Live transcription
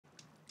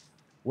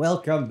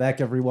Welcome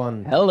back,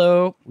 everyone.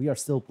 Hello. We are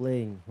still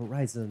playing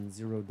Horizon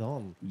Zero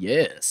Dawn,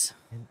 Yes.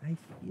 and I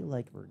feel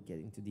like we're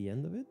getting to the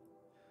end of it.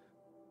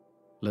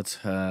 Let's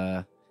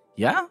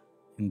yeah,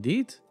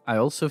 indeed. I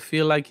also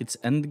feel like it's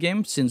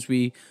endgame since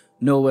we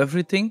know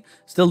everything.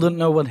 Still don't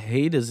know what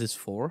Hades is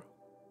for.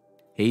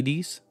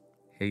 Hades?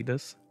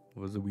 Hades?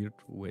 Was a weird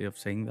way of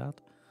saying that.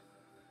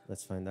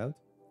 Let's find out.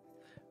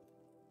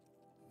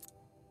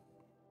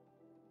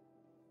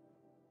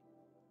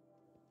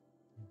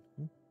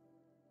 Mhm.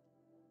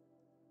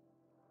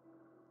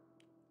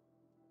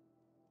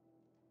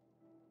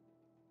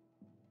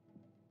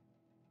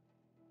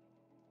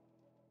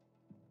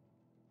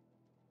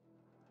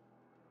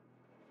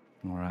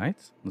 All right.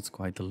 That's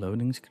quite a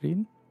loading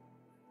screen.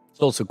 It's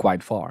also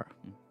quite far.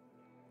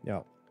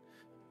 Yeah.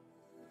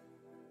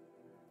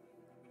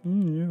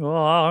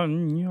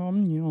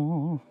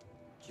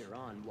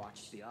 Jorn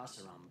watched the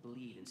Oseram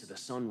bleed into the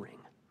Sun Ring.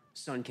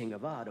 Sun King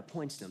Avad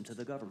appoints them to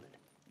the government.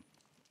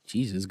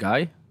 Jesus,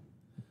 guy.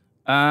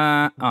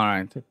 All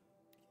right.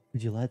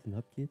 Could you lighten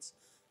up, kids?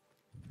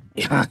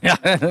 Yeah.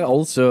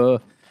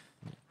 Also,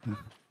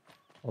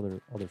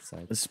 Other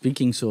side.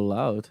 speaking so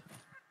loud.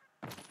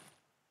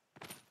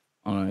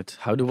 All right.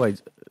 How do I?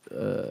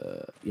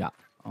 Yeah.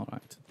 All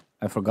right.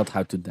 I forgot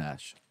how to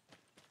dash.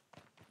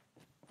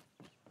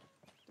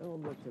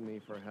 Don't look to me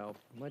for help.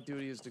 My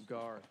duty is to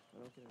guard. I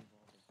don't get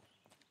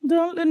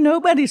involved.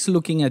 Nobody's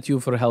looking at you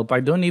for help.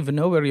 I don't even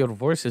know where your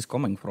voice is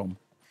coming from.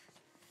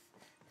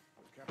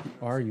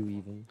 Are you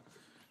even?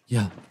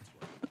 Yeah.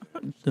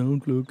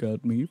 Don't look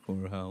at me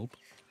for help.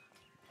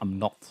 I'm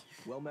not.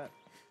 Well met.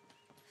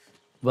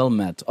 Well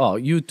met. Oh,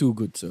 you too,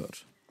 good sir.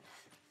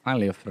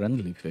 Only a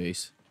friendly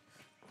face.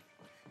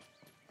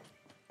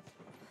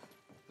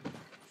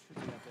 Should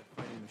be out there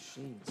fighting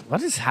machines.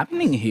 What is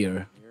happening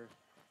here?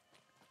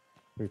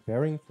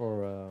 Preparing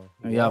for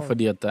Yeah, war? for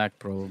the attack,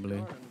 probably.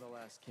 Guard under the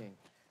last king.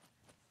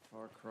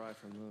 Far cry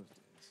from those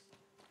days.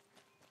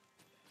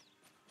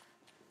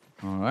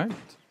 All right.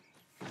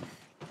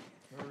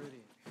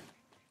 Meridian.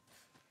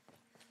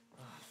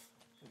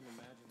 Couldn't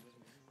imagine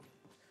living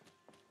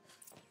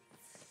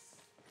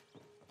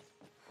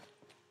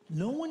here.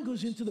 No one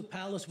goes into the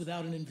palace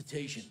without an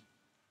invitation.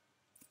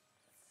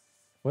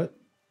 What?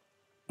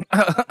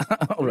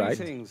 All right.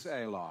 Greetings,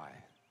 Aloy.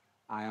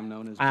 I am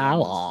known as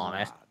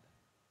Aloy. Jorn.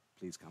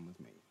 Please come with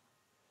me.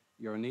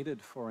 You're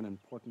needed for an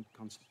important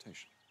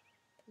consultation.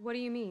 What do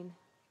you mean?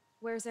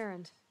 Where's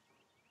Erend?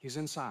 He's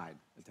inside,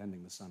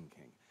 attending the Sun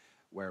King,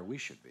 where we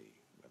should be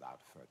without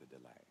further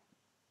delay.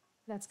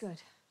 That's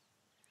good.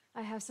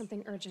 I have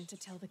something urgent to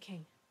tell the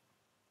king.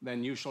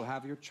 Then you shall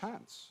have your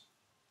chance.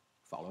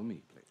 Follow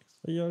me, please.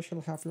 You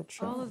shall have your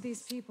chance. All of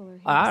these people are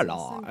here. to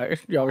Aloy,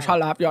 assemble. you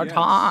shall have your Yes,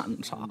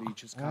 chance. and we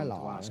just come to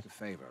Aloy. ask a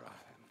favor of him.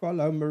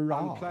 Follow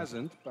Mirage.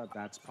 Unpleasant, but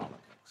that's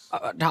politics.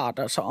 That is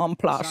The Sun King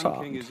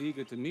unpleasant. is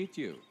eager to meet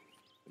you,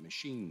 the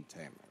machine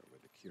tamer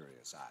with a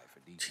curious eye for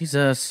detail.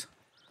 Jesus.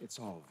 It's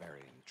all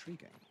very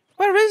intriguing.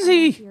 Where is I'm not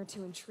he? here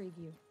to intrigue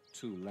you.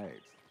 Too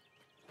late.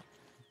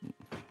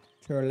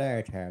 Too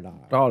late,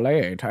 Aloy. Too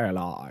late,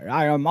 Aloy.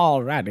 I am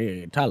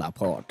already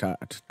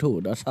teleported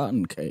to the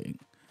Sun King.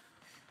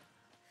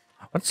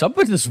 What's up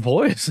with this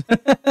voice?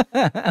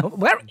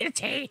 Where is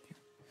he?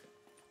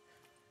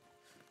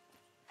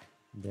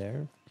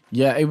 There.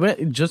 Yeah,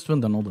 it just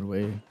went another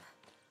way.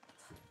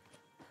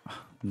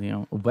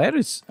 Now, where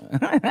is... Where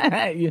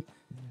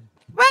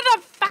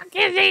the fuck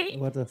is he?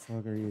 What the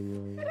fuck are you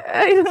doing?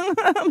 I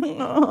don't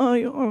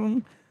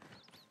know.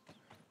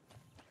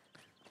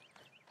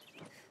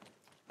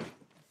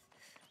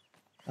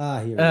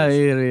 Here he is.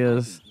 Here he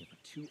is.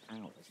 2 hours.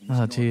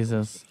 Oh,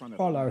 Jesus.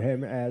 Follow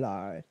him,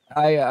 Aloy.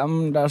 I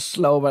am the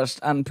slowest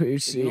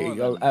NPC Ignore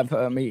you'll them.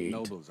 ever meet.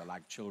 Nobles are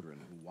like children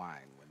who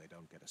whine when they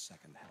don't get a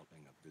second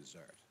helping of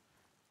dessert.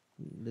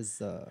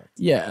 This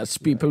Yes,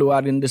 people who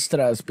are in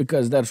distress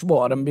because there's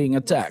war and being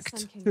Where's the attacked.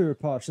 Sun King? two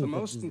portions The of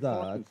most dessert.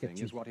 important Get thing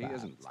you is what he fat.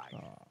 isn't like.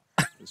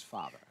 His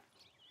father.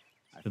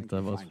 I think that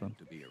you was find fun. him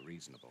to be a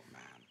reasonable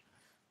man.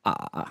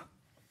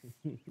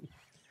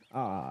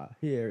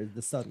 Here is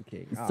the Sun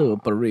King.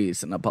 Super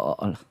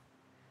reasonable.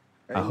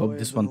 I hope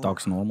this one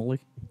talks normally.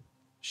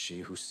 She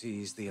who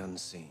sees the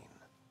unseen.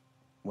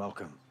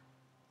 Welcome.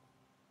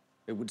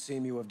 It would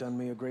seem you have done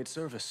me a great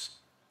service.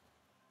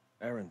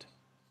 Erend,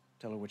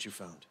 tell her what you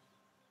found.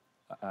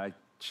 I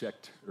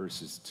checked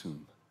Ursa's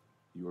tomb.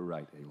 You were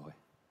right, Aloy.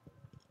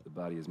 The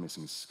body is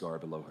missing a scar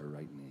below her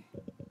right knee.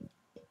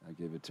 I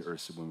gave it to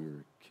Ursa when we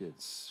were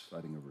kids,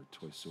 fighting over a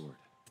toy sword.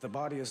 If the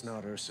body is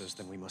not Ursa's,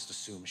 then we must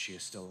assume she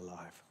is still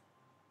alive.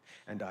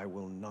 And I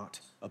will not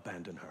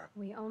abandon her.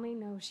 We only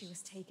know she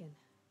was taken,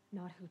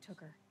 not who took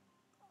her.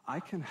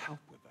 I can help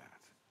with that.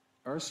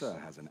 Ursa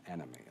has an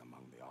enemy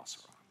among the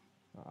Oseram.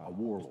 A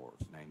warlord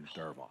named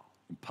Derval.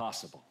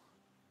 Impossible.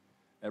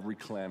 Every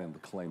clan in the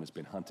claim has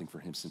been hunting for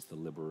him since the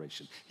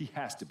liberation. He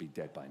has to be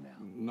dead by now.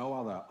 No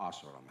other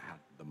Oseram had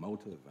the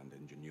motive and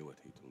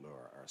ingenuity to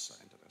lure Ursa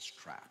into this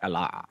trap.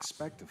 Allah.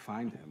 Expect to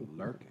find him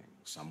lurking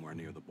somewhere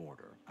near the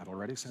border. I've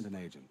already sent an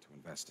agent to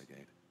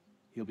investigate.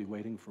 He'll be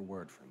waiting for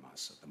word from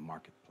us at the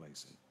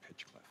marketplace in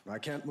Pitchcliff. I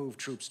can't move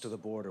troops to the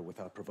border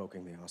without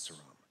provoking the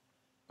Oseram.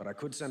 But I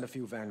could send a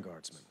few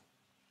vanguardsmen.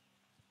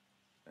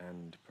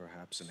 And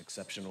perhaps an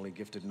exceptionally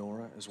gifted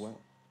Nora as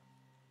well.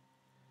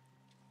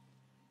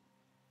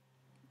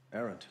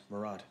 Errant,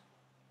 Murad,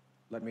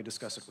 let me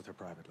discuss it with her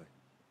privately.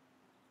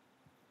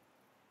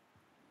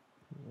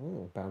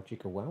 Oh, about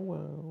Chica Wow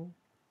Wow.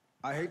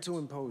 I hate to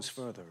impose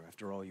further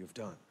after all you've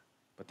done,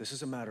 but this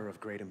is a matter of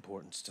great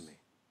importance to me.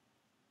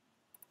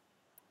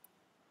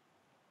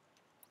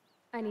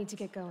 I need to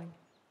get going.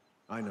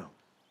 I know.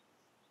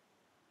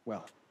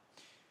 Well,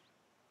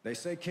 they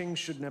say kings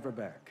should never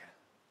beg.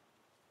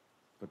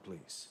 But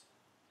please,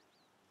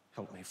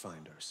 help me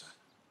find Ursa.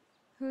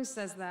 Who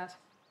says that?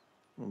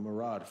 Well,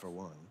 Murad, for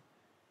one.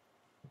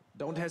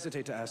 Don't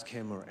hesitate to ask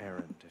him or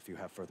Errant if you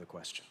have further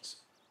questions.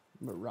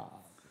 Mirage.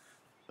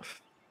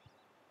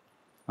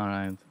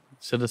 Alright.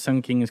 So the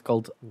Sun King is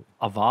called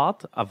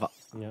Avad?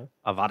 Yeah.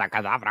 Avada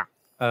Kedavra.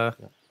 Yeah.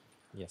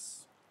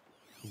 Yes.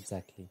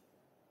 Exactly.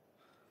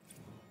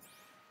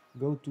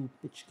 Go to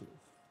Pitchcliff.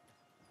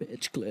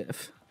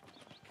 Pitchcliff.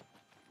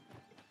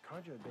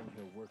 Karja had been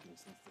here working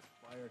since the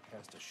fire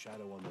cast a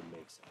shadow on the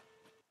mesa.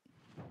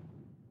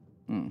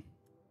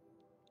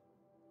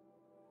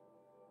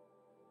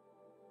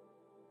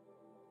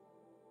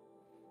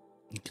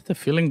 I get the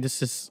feeling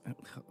this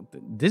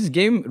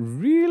game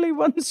really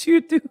wants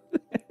you to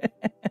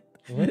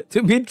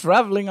to be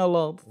traveling a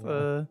lot.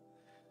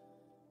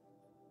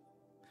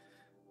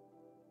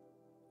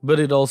 But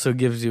it also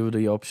gives you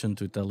the option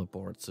to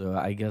teleport, so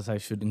I guess I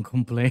shouldn't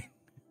complain.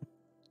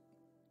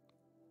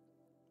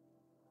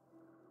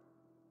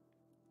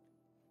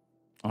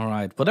 All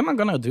right, what am I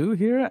gonna do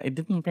here? I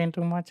didn't pay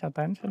too much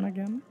attention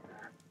again.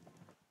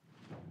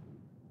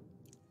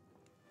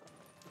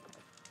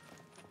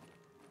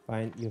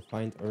 You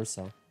find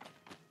Ursa.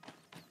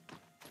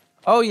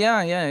 Oh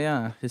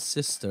yeah, his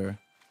sister.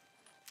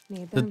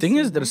 The thing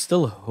is, they're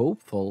still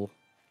hopeful.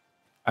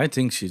 I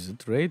think she's a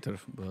traitor,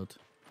 but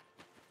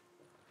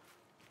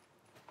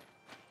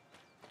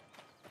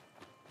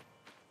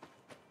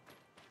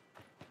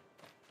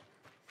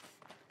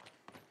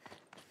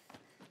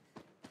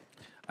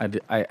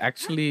I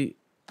actually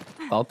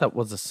thought that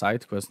was a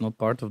side quest, not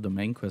part of the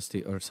main quest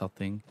or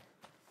something.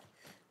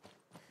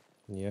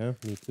 Yeah,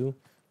 me too.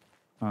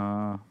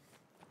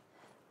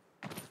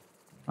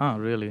 Ah,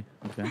 really?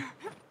 Okay.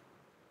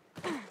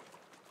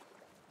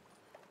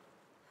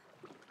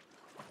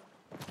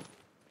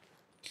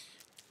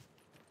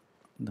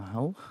 The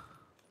hell?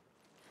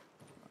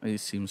 He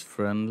seems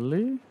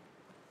friendly.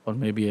 Or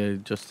maybe he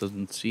just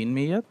hasn't seen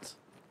me yet.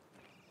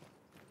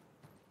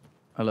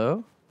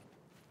 Hello?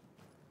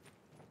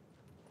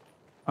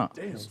 Ah.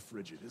 Damn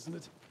frigid, isn't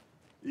it?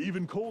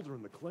 Even colder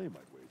in the claim,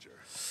 I'd wager.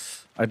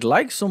 I'd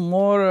like some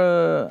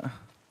more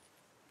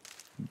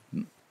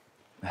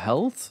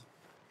health.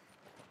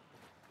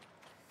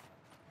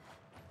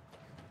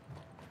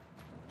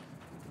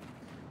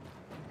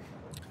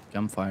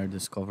 Campfire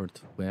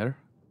discovered where?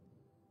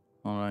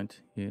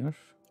 Alright, here.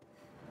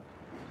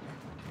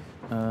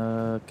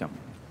 Campfire.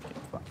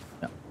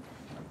 Yeah.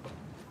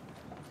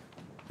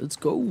 Let's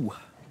go.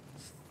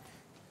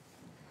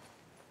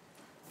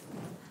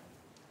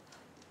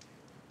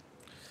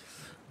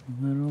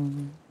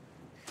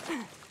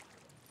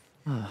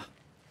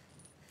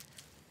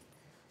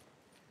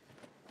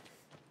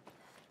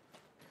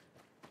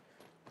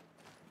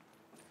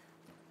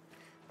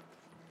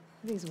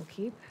 These will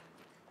keep.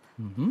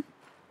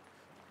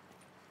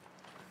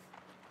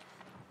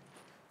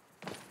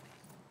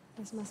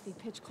 This must be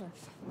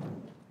Pitchcliff.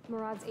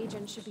 Murad's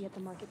agent should be at the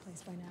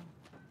marketplace by now.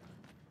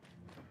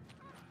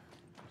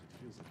 It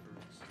feels like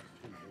Ernest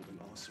and holding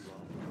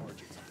Oseram and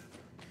Karja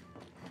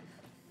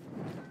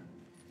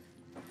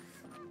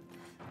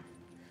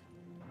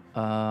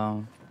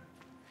together.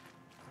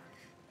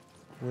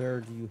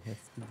 Where do you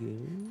have to go?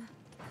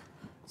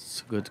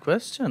 It's a good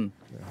question.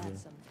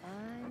 That's some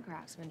fine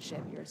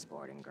craftsmanship you're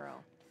sporting,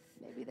 girl.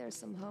 Maybe there's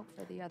some hope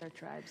for the other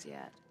tribes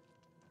yet.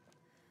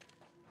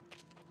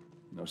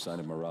 No sign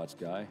of Murad's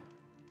guy?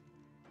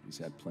 He's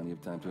had plenty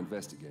of time to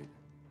investigate.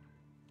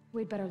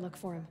 We'd better look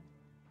for him.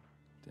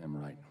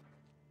 Damn right.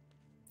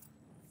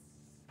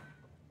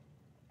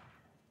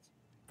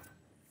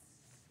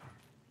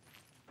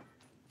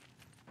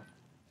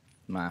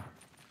 Nah.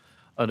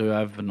 Oh, do I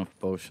have enough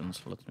potions?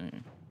 Let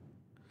me...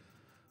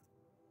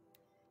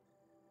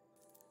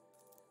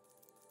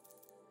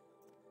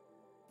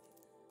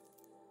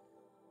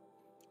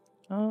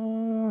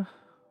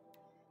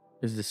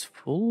 Is this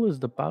full? Is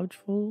the pouch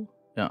full?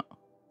 Yeah.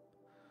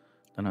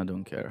 Then I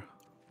don't care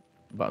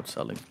about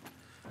selling.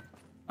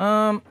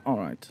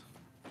 Alright.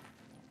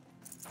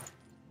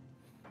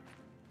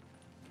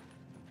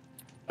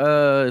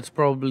 It's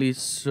probably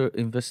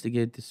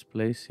investigate this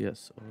place.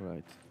 Yes,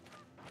 alright.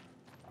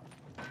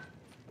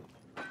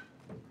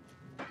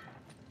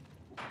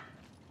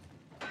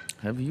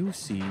 Have you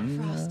seen...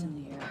 Frost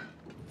in the air.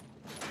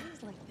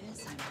 Days like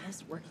this, I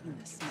miss working in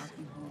the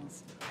smelting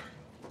halls.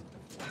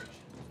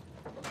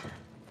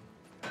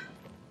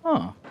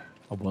 Huh.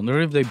 I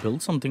wonder if they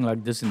built something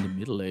like this in the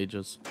Middle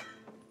Ages.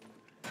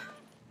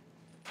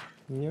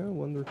 Yeah, I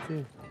wonder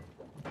too.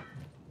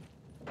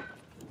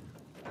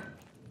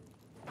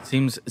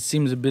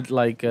 Seems a bit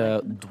like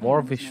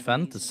dwarvish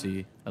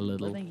fantasy, a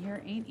little. Living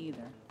here ain't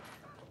either.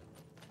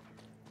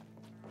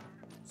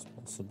 It's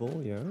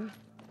possible, yeah.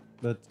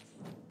 But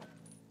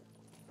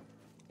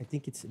I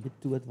think it's a bit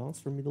too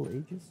advanced for Middle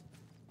Ages.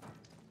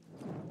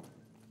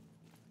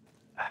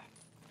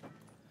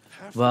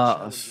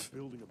 Well,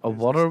 a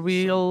water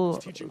wheel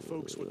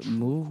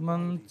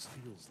movement.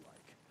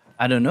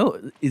 I don't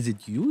know. Is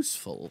it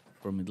useful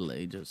for Middle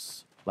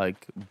Ages?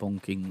 Like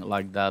bonking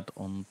like that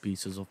on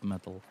pieces of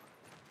metal.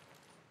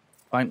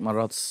 Find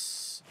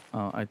Marat's.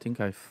 Oh, I think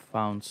I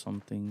found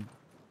something.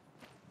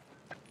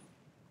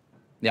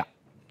 Yeah.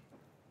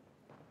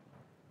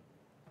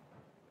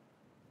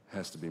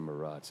 Has to be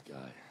Marat's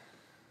guy.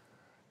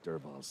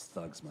 Dervahl's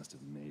thugs must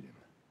have made him.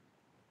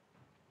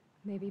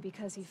 Maybe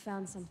because he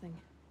found something.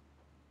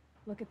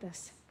 Look at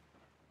this.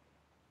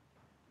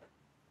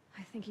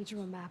 I think he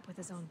drew a map with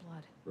his own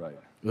blood. Right.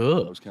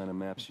 Ugh. Those kind of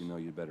maps you know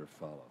you'd better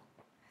follow.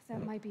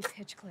 That might be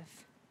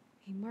Pitchcliff.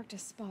 He marked a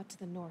spot to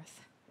the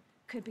north.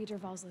 Could be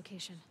Dervahl's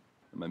location.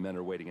 My men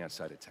are waiting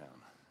outside of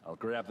town. I'll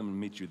grab them and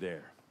meet you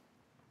there.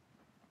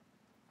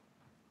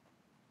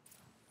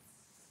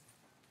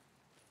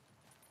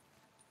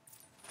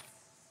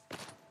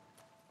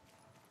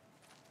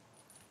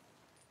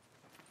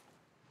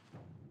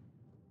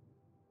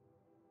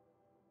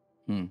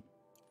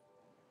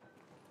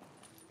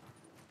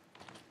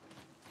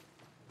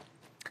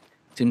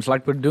 Seems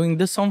like we're doing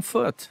this on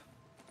foot.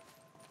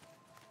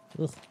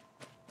 Ugh.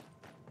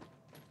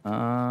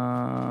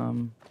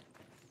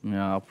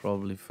 Yeah, I'll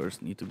probably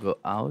first need to go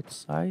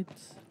outside.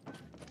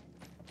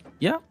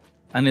 Yeah,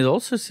 and it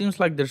also seems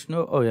like there's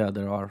no... Oh yeah,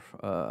 there are.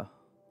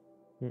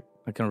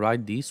 I can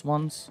ride these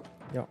ones.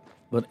 Yeah.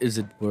 But is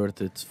it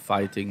worth it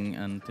fighting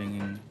and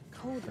thinking?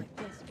 Cold like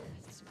this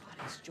bursts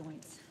Spotty's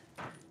joints.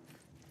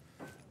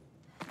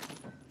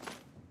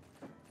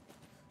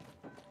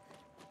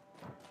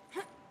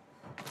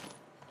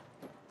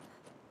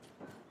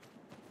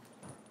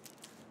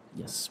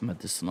 Yes,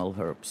 medicinal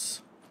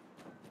herbs.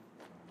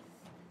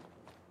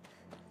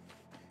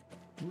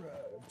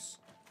 Drugs.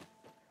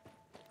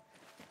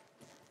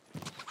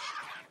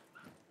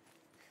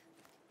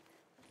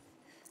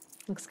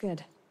 Looks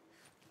good.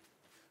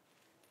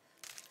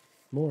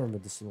 More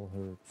medicinal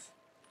herbs.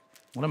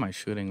 What am I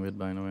shooting with,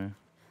 by the way?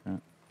 Yeah.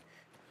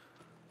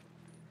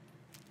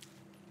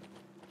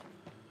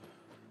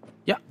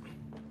 Yeah.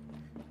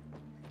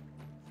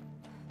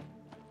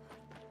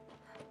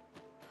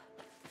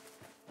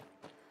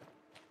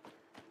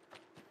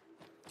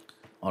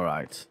 All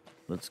right,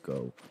 let's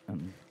go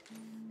and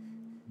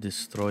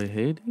destroy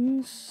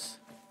Hades.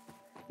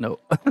 No.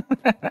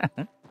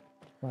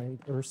 Find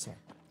Ursa.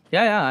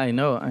 Yeah, I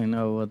know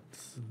what.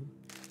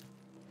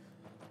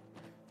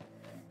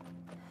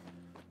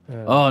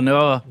 Oh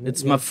no,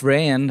 it's my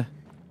friend.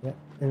 Yeah.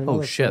 and Oh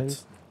another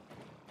shit.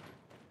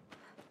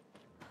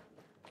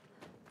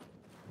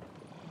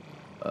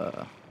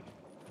 friend.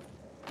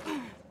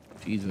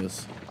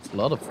 Jesus, it's a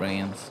lot of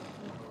friends.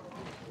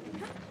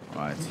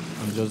 Right,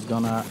 I'm just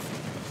gonna.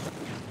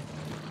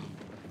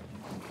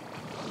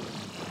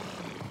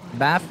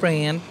 Bye,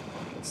 friend.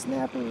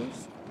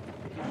 Snappers.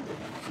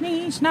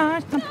 Please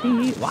not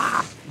compete.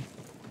 Wow.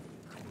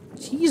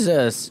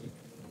 Jesus.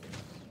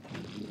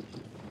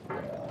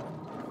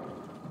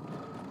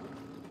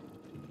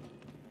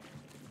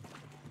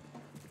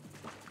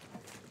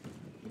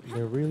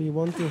 They really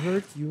want to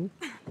hurt you.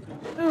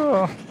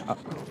 Oh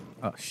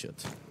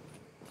shit.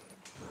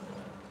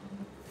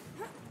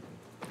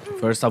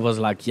 First I was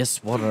like,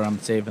 yes, water, I'm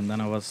safe, and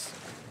then I was,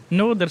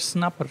 no, they're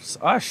snappers.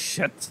 Oh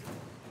shit.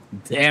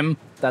 Damn,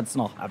 that's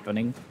not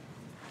happening.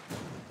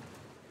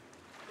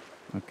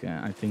 Okay,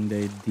 I think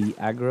they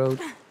de-aggroed.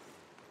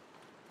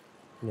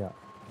 Yeah.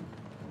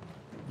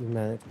 You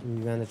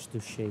managed to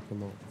shake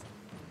them out.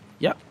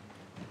 Yeah.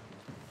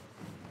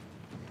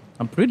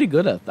 I'm pretty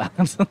good at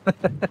that.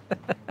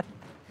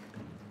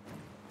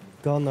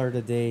 Gone are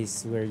the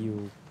days where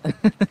you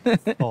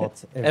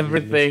fought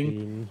Everything.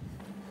 machine.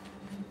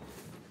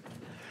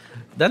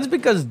 That's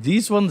because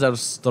these ones are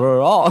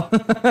strong.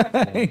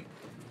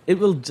 It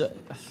will just...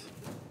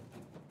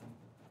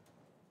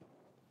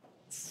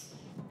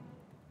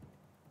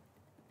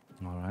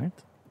 All right.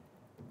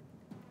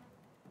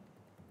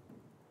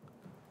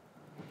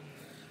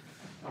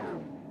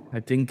 I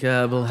think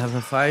we'll have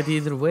a fight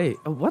either way.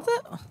 What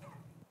the...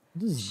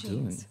 What is he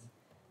doing? Chains.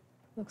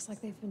 Looks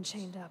like they've been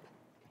chained up.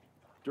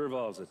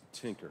 Dervahl's a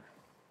tinker.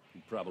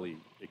 He probably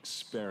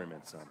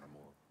experiments on them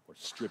or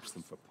strips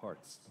them for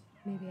parts.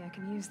 Maybe I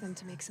can use them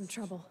to make some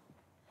trouble.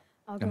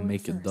 I'll go And in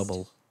make it first.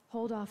 double.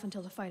 Hold off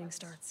until the fighting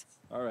starts.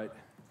 All right,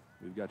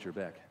 we've got your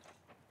back.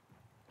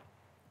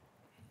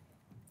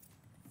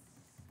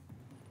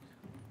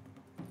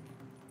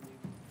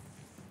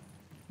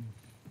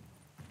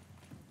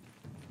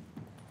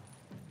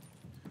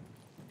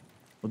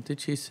 What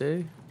did she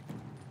say?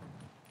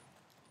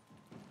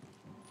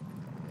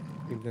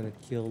 You're gonna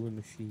kill the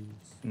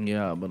machines.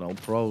 Yeah, but I'll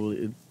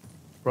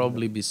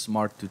probably be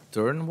smart to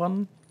turn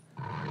one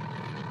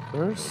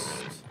first.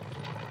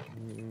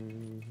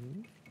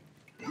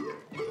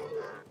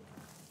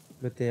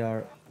 But they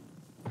are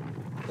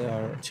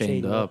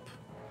Chained up.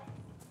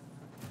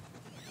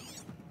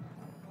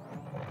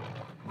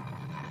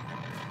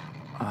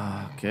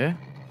 Okay.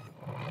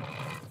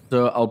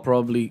 So I'll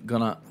probably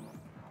gonna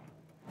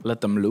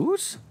let them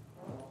loose.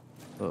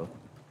 Oh.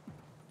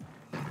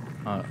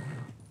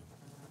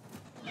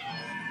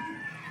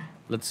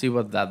 Let's see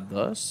what that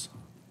does.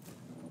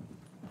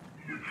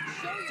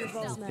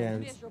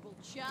 Can't.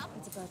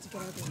 It's about to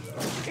get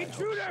ugly.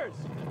 Intruders!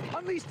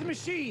 Unleash the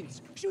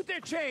machines! Shoot their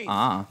chains!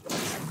 Ah.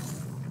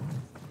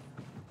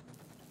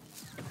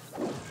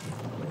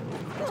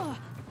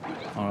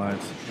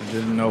 Alright. I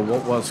didn't know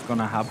what was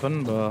gonna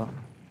happen, but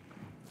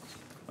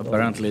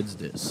apparently it's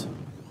this.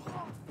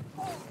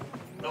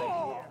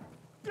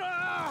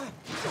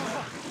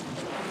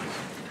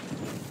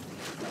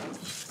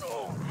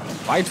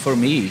 Fight for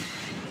me.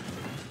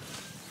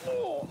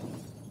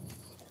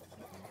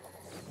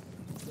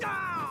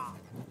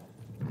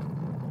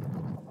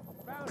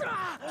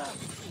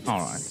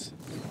 Alright.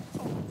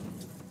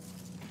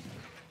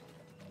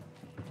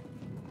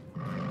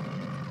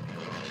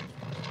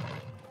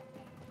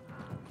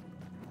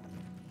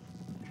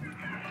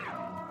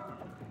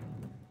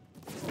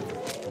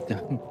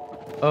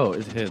 Oh,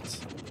 it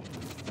hits.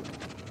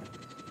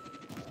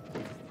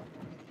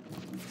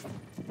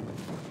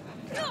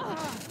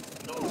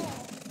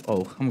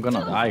 Oh, I'm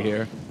gonna die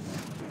here.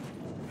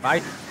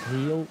 Fight.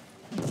 Heal.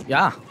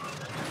 Yeah.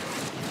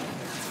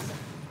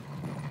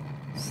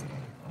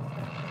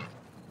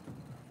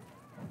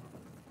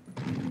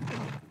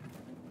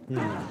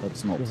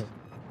 That's not.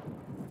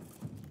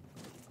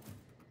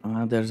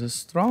 There's a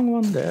strong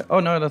one there. Oh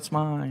no, that's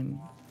mine.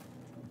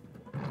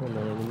 Oh,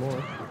 not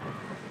anymore.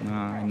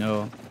 Nah, I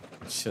know.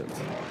 Shit.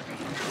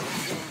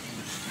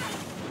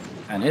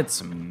 And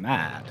it's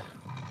mad.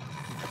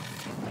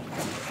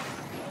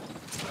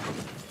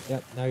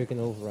 Yep, now you can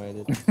override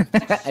it.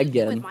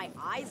 Again. With my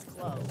eyes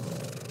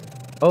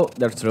closed. Oh,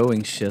 they're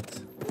throwing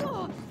shit.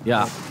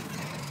 Yeah.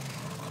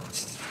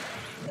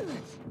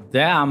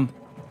 Damn.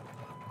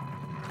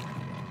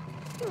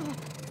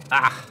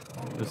 Ah,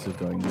 this is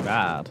going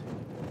bad.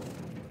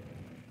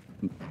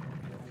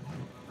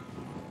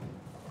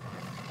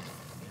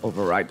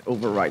 Override,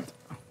 override.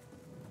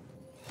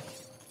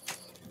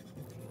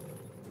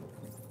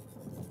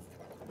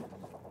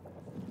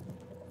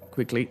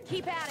 Quickly.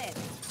 Keep at it.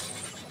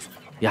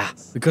 Yeah,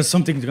 because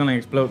something's gonna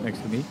explode next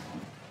to me.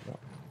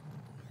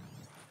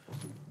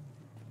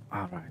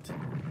 All right.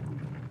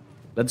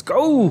 Let's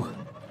go!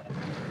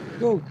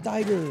 Go,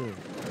 tiger!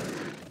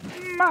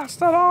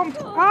 Mastodon!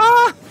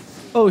 Ah!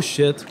 Oh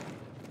shit.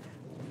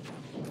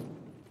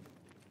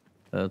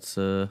 That's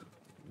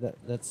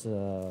That's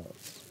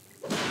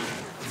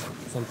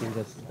something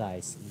that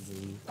dies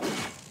easily.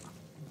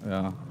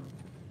 yeah.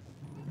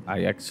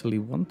 I actually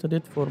wanted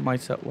it for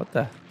myself. What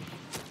the?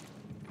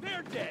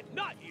 They're dead,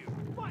 not you!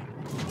 Fight!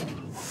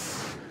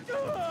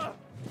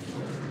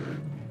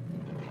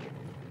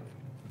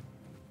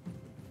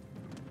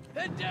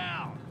 Head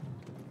down!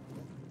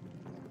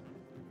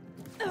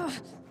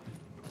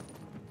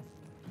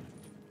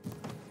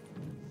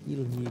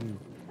 Heal him.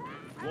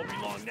 Won't be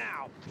long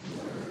now.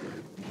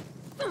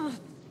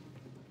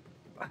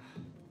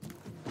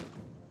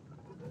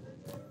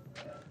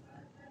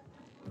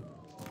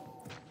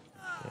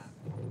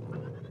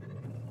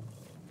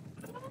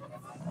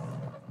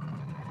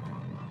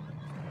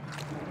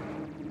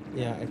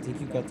 Yeah, I think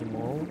you got them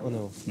all. Oh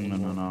no. No,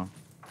 no, no.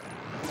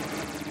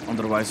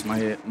 Otherwise,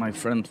 my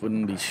friend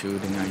wouldn't be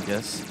shooting, I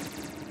guess.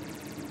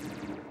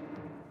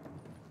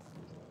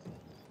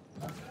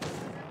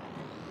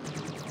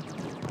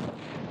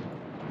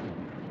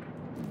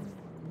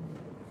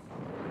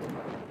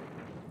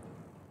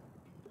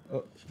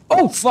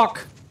 Oh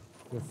fuck!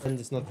 Your friend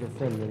is not your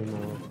friend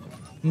anymore.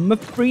 My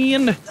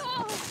friend!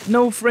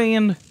 No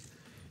friend!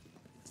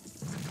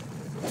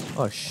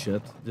 Oh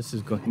shit, this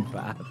is going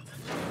bad.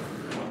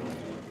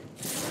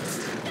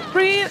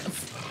 Friend!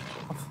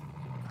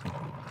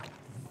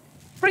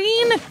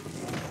 Friend!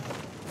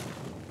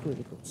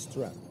 Critical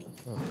strike.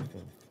 Oh,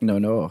 okay. No,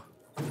 no.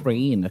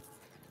 Friend.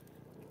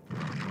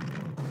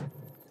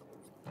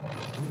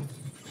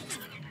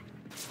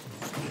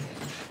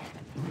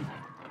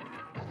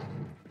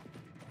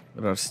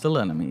 There are still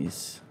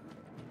enemies.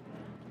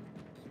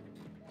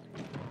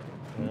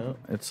 Yeah.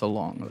 It's a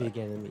long way. Big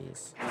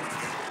enemies.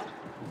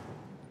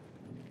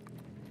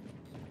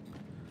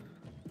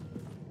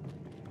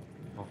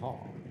 Aha.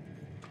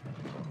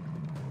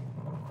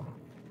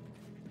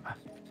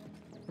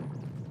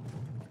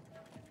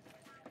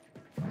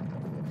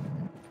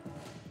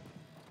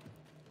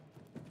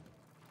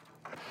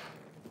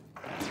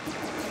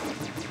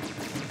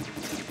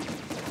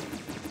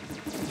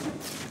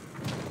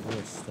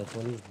 Yes, that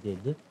one is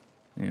dead.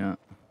 Yeah.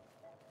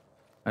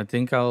 I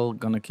think I'll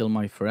gonna kill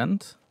my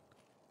friend.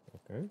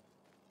 Okay.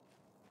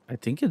 I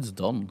think it's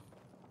done.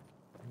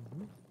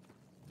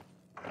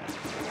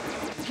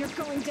 You're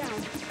going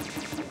down.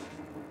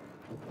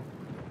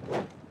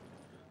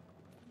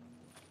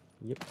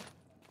 Yep.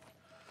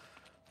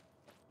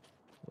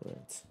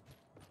 Right.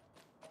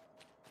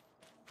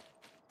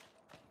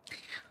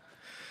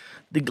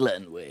 The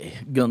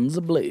Glenway, guns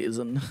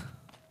a-blazing.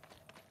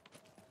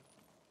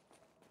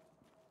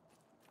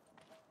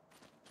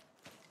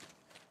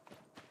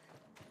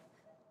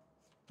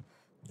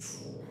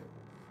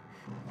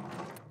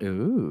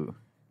 Ooh.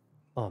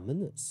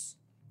 Ominous.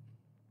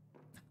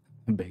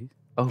 Base.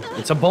 Oh,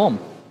 it's a bomb.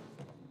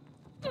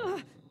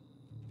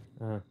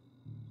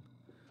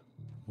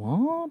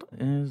 What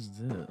is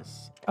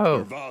this?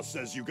 Oh. Derval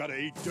says you gotta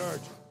eat dirt.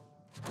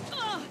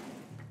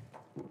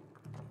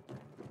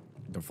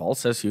 Derval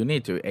says you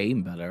need to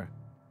aim better.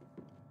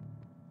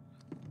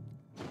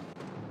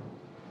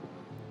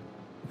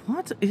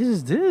 What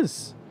is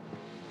this?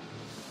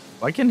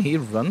 Why can he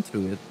run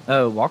through it?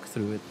 Walk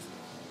through it.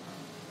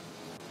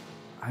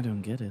 I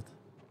don't get it.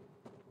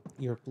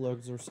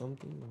 Earplugs or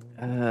something?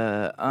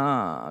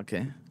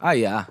 Okay. Ah,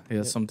 yeah. He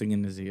has something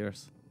in his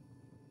ears.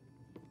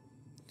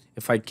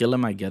 If I kill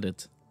him, I get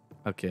it.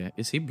 Okay.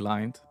 Is he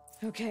blind?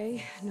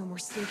 Okay, no more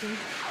sneaking.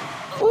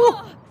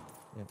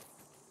 Yep.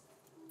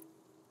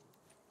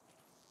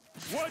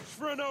 Watch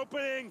for an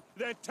opening,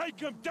 then take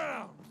him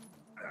down.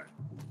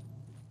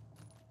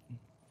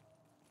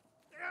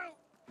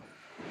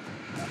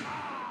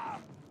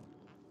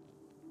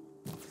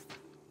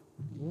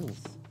 Oof.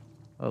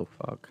 Oh,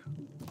 fuck.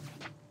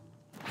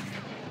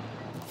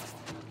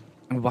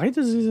 And why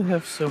does he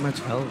have so much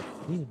health?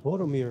 He's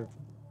Boromir.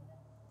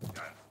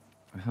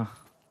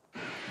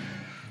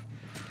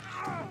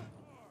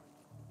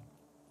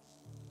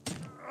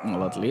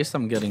 Well, at least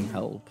I'm getting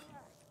help.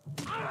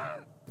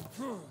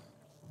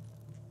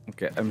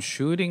 Okay, I'm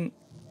shooting.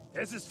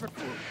 This is for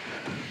food.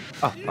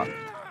 Ah, fuck.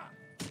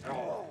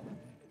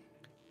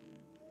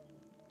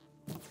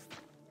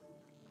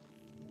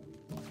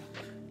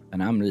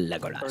 And I'm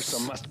Legolas. Ursa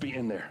must be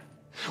in there.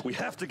 We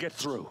have to get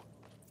through.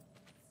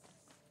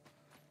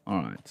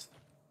 Alright.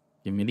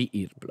 Give me the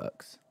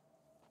earplugs.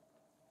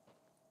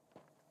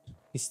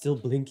 He's still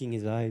blinking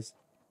his eyes.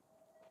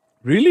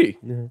 Really?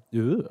 Yeah.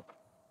 Yeah.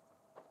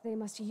 They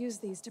must use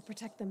these to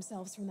protect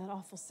themselves from that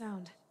awful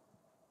sound.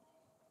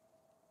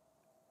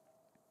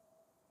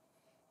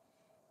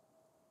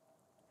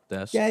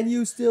 That's... Can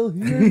you still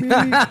hear me?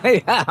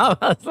 Yeah, I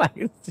was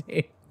like,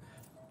 see.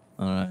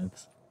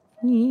 Alright.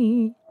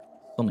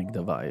 Sonic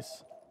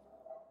device.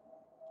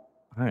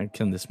 I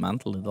can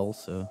dismantle it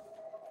also.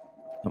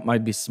 That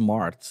might be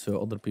smart,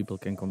 so other people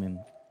can come in.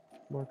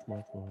 Smart.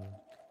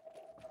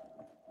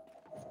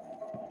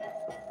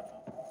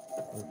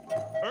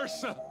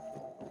 Ursa!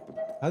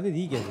 How did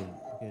he get in?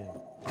 Okay.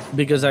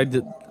 Because I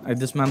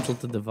dismantled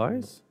the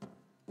device.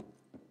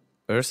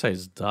 Ursa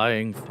is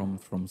dying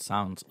from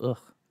sounds. Ugh.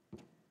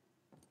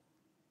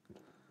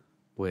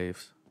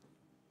 Waves.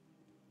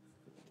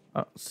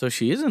 Oh, so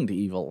she isn't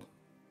evil.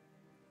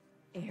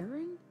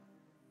 Aaron?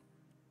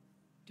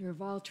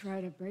 Derval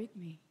tried to break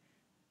me.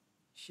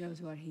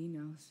 Shows what he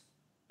knows.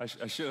 I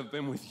should have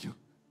been with you.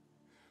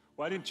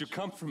 Why didn't you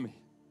come for me?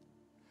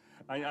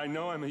 I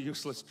know I'm a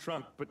useless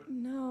trunk, but...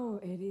 No,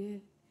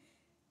 idiot.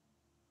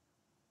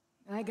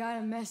 I got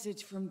a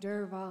message from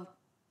Derval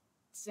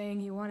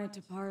saying he wanted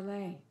to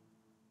parlay.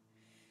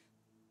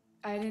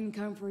 I didn't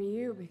come for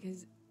you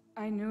because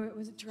I knew it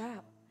was a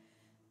trap.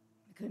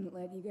 I couldn't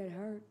let you get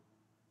hurt.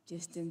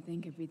 Just didn't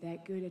think it'd be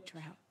that good a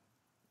trap.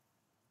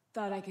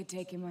 Thought I could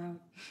take him out.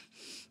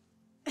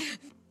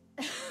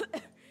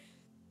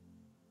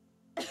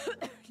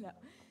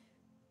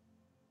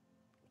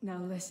 Now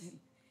listen.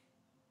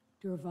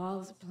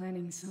 Derval's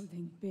planning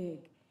something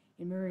big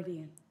in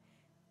Meridian.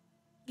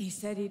 He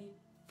said he'd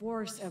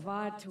force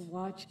Avad to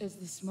watch as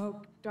the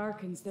smoke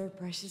darkens their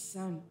precious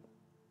sun.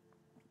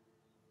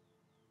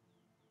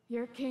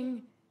 Your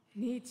king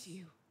needs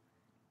you.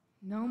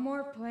 No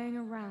more playing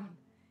around.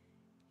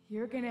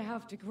 You're gonna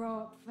have to grow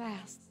up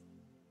fast.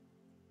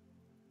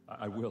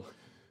 I will.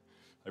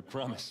 I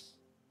promise.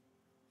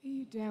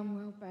 You damn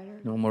well better.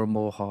 No more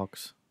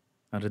mohawks.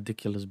 A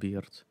ridiculous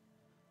beard.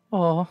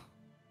 Oh.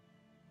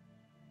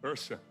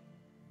 Ursa.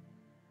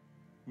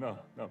 No.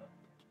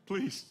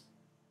 Please.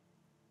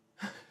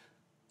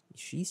 Is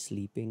she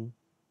sleeping?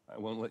 I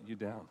won't let you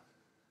down.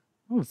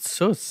 Oh, it's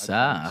so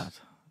sad.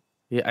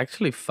 He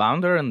actually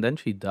found her and then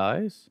she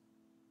dies?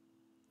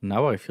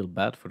 Now I feel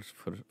bad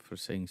for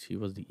saying she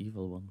was the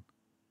evil one.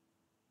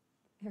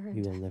 Aaron,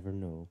 We will never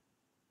know.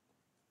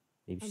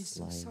 Maybe I'm she's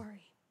so lying.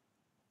 sorry.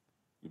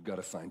 You've got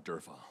to find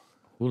Derval.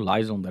 Who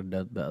lies on their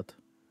deathbed?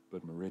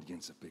 But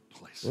Meridian's a big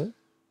place. What?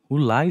 Who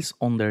lies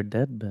on their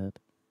deathbed?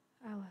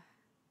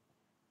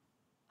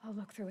 I'll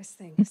look through his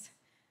things.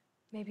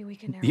 Maybe we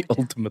can narrow The it down.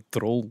 ultimate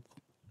troll.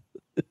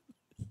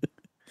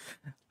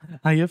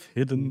 I have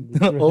hidden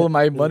all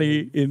my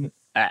money in...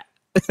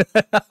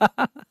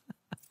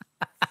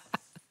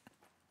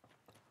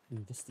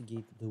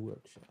 Investigate the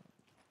workshop.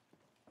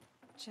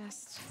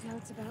 Just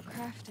notes about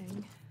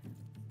crafting.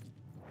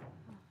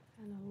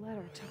 Oh, and a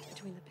letter tucked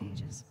between the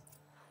pages.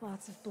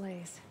 Lots of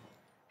blaze.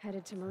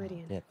 Headed to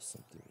Meridian. Yep,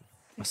 something.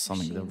 A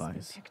sonic Machine's been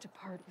device. picked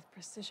apart with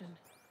precision.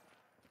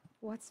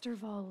 What's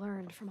Dervahl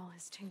learned from all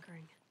his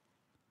tinkering?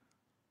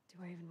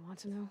 Do I even want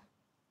to know?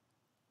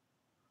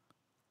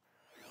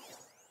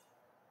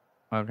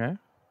 Okay.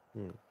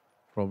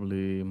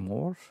 Probably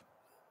more.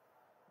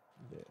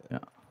 Yeah.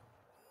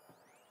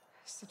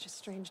 Such a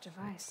strange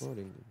device.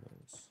 Recording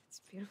device.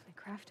 It's beautifully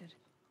crafted.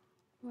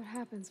 What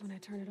happens when I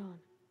turn it on?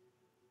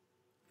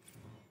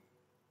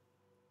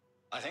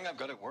 I think I've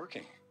got it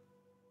working.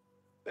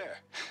 There.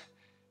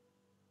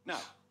 Now,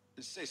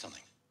 say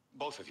something.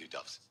 Both of you,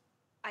 Doves.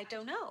 I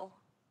don't know.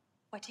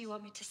 What do you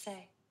want me to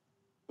say?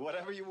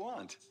 Whatever you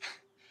want.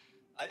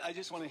 I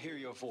just want to hear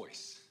your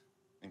voice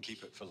and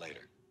keep it for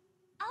later.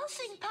 I'll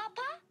sing,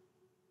 Papa.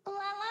 La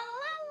la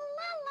la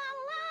la la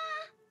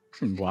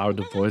la. Wow,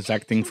 the voice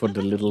acting for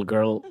the little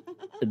girl.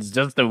 It's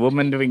just a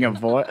woman doing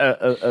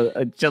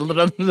a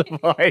children's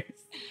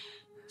voice.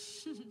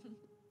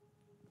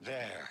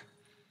 There.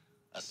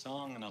 A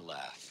song and a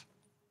laugh.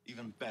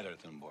 Even better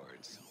than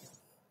words.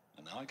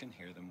 And now I can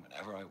hear them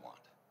whenever I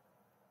want.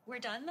 We're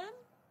done then?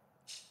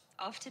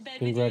 Off to bed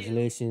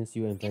Congratulations,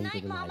 you with you.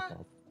 invented Good night, an Mama.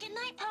 iPod. Good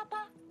night,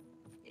 Papa.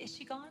 Is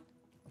she gone?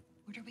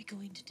 What are we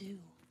going to do?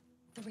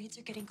 The raids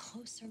are getting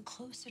closer and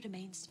closer to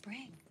Main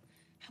Spring.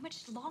 How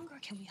much longer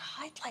can we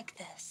hide like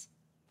this?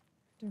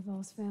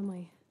 Dervahl's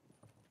family.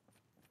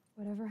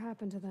 Whatever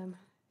happened to them,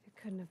 it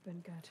couldn't have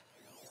been good.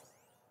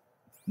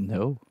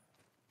 No.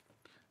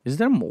 Is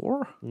there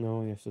more?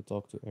 No, you have to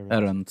talk to Aaron.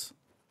 Errant.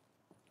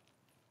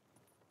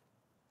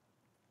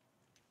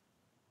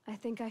 I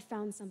think I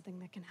found something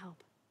that can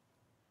help.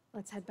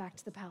 Let's head back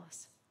to the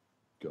palace.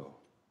 Go.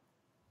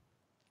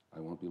 I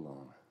won't be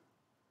long,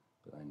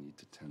 but I need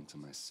to tend to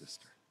my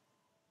sister.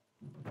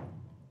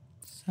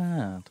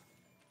 Sad.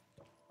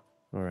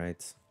 All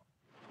right.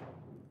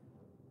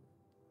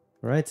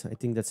 All right, I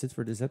think that's it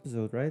for this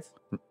episode, right?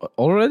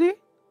 Already?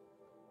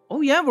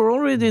 Oh yeah, we're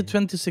already at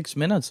 26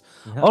 minutes.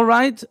 Yeah. All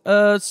right.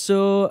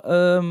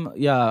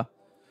 Yeah.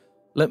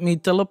 Let me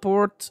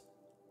teleport.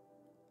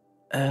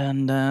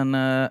 And then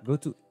go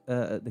to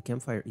the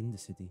campfire in the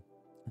city.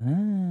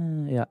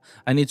 Yeah.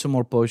 I need some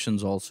more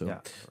potions also.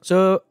 Yeah.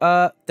 So,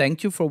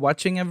 thank you for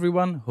watching,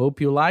 everyone.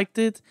 Hope you liked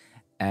it,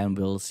 and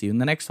we'll see you in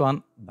the next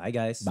one. Bye,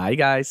 guys. Bye,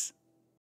 guys.